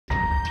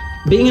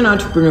Being an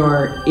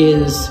entrepreneur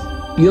is,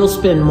 you'll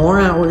spend more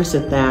hours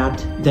at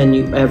that than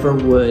you ever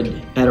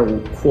would at a,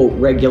 quote,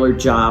 regular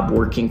job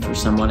working for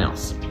someone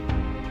else.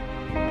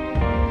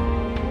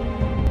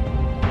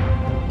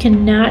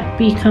 Cannot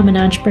become an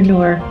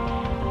entrepreneur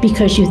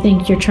because you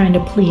think you're trying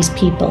to please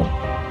people.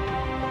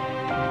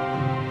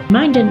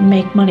 Mine didn't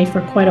make money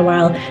for quite a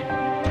while.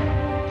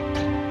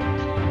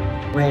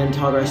 Ran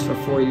Tallgrass for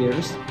 4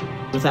 years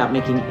without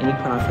making any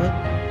profit,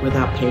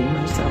 without paying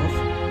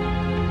myself.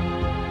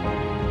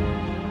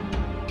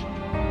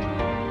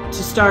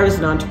 To start as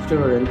an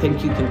entrepreneur and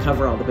think you can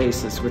cover all the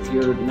bases with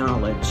your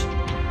knowledge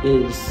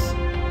is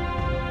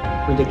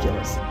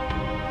ridiculous.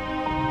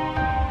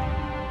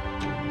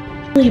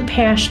 Really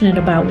passionate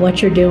about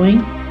what you're doing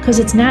because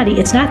it's not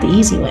the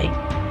easy way.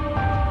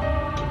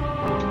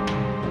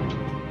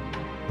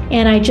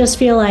 And I just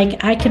feel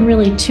like I can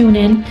really tune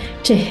in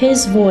to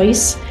his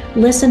voice,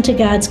 listen to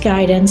God's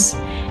guidance,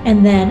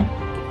 and then,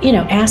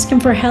 ask him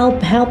for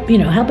help me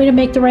to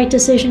make the right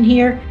decision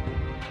here.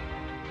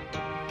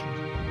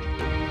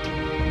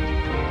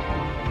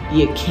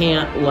 You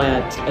can't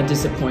let a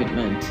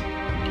disappointment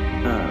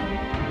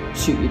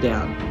shoot you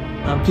down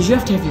because you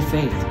have to have your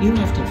faith. You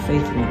have to have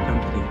faith in your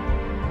company.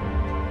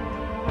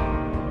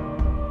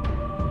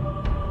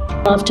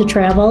 I love to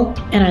travel,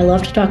 and I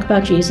love to talk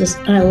about Jesus,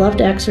 and I love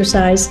to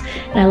exercise,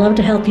 and I love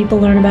to help people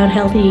learn about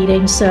healthy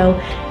eating. So,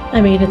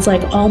 it's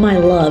like all my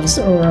loves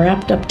are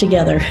wrapped up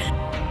together.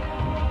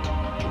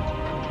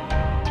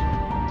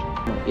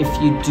 If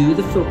you do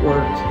the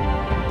footwork,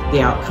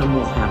 the outcome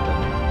will happen.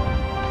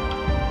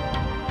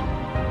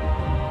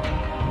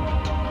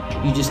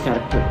 You just got to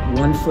put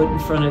one foot in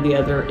front of the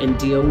other and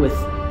deal with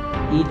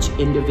each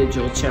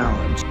individual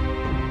challenge.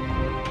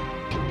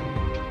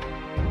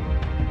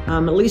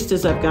 At least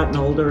as I've gotten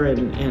older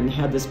and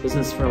had this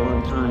business for a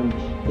long time,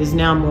 is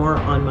now more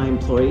on my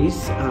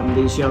employees,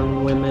 these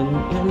young women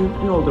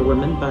and older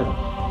women, but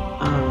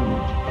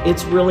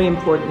it's really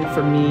important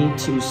for me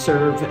to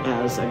serve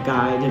as a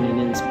guide and an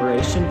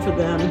inspiration for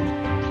them.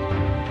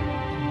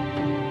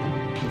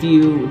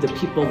 View the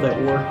people that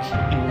work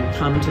and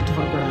come to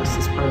Tallgrass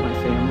as part of my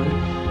family.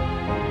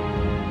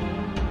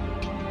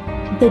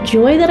 The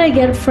joy that I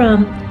get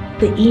from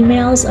the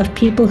emails of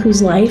people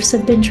whose lives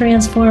have been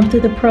transformed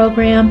through the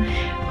program,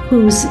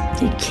 whose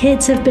the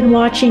kids have been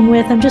watching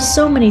with, just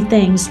so many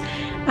things.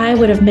 I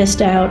would have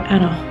missed out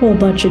on a whole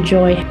bunch of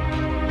joy.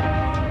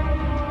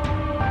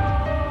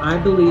 I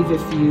believe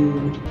if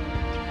you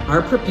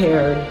are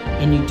prepared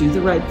and you do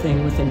the right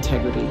thing with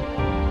integrity,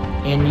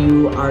 and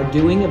you are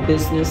doing a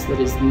business that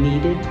is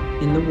needed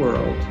in the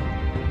world,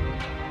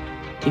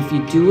 if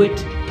you do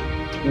it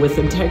with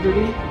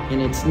integrity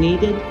and it's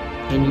needed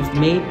and you've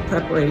made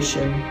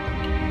preparation,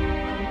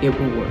 it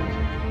will work.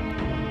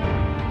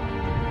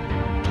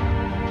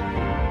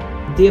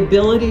 The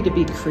ability to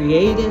be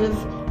creative,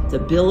 the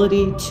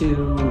ability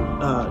to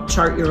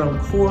chart your own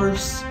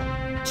course,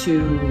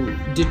 to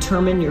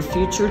determine your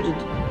future,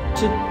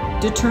 to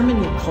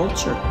determine your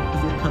culture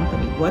of your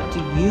company.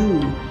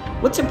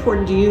 What's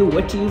important to you?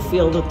 What do you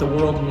feel that the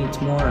world needs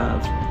more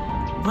of?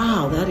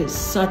 Wow, that is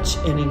such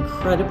an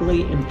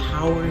incredibly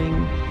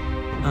empowering,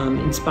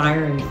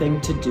 inspiring thing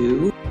to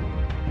do.